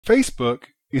Facebook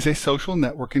is a social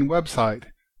networking website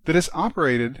that is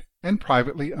operated and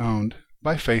privately owned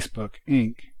by Facebook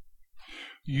Inc.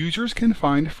 Users can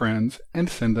find friends and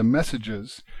send them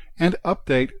messages, and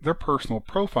update their personal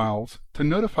profiles to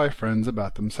notify friends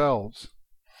about themselves.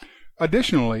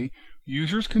 Additionally,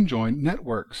 users can join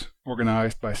networks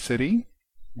organized by city,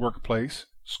 workplace,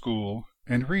 school,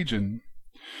 and region.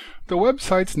 The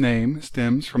website's name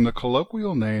stems from the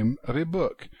colloquial name of a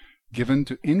book given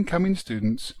to incoming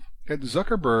students at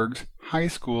Zuckerberg's high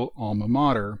school alma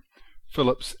mater,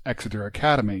 Phillips Exeter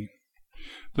Academy.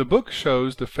 The book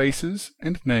shows the faces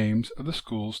and names of the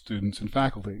school's students and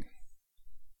faculty.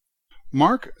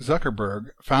 Mark Zuckerberg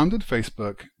founded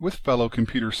Facebook with fellow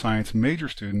computer science major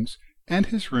students and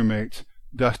his roommates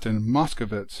Dustin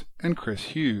Moskovitz and Chris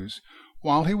Hughes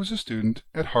while he was a student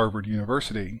at Harvard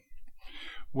University.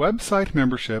 Website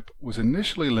membership was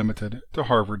initially limited to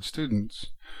Harvard students,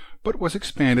 but was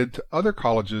expanded to other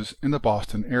colleges in the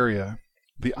Boston area,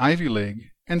 the Ivy League,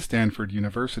 and Stanford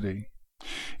University.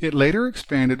 It later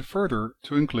expanded further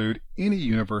to include any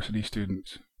university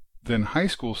students, then high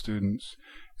school students,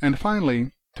 and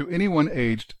finally to anyone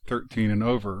aged 13 and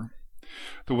over.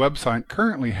 The website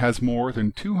currently has more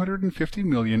than 250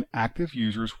 million active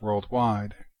users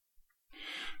worldwide.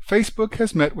 Facebook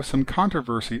has met with some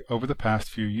controversy over the past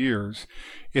few years.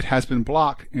 It has been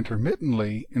blocked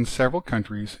intermittently in several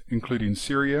countries, including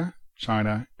Syria,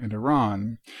 China, and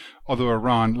Iran, although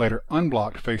Iran later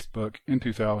unblocked Facebook in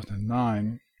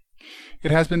 2009.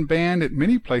 It has been banned at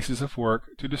many places of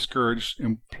work to discourage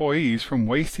employees from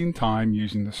wasting time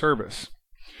using the service.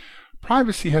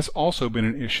 Privacy has also been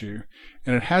an issue,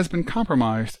 and it has been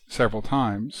compromised several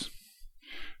times.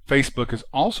 Facebook is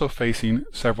also facing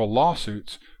several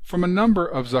lawsuits from a number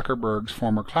of Zuckerberg's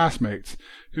former classmates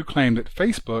who claim that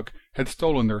Facebook had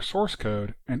stolen their source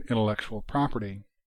code and intellectual property.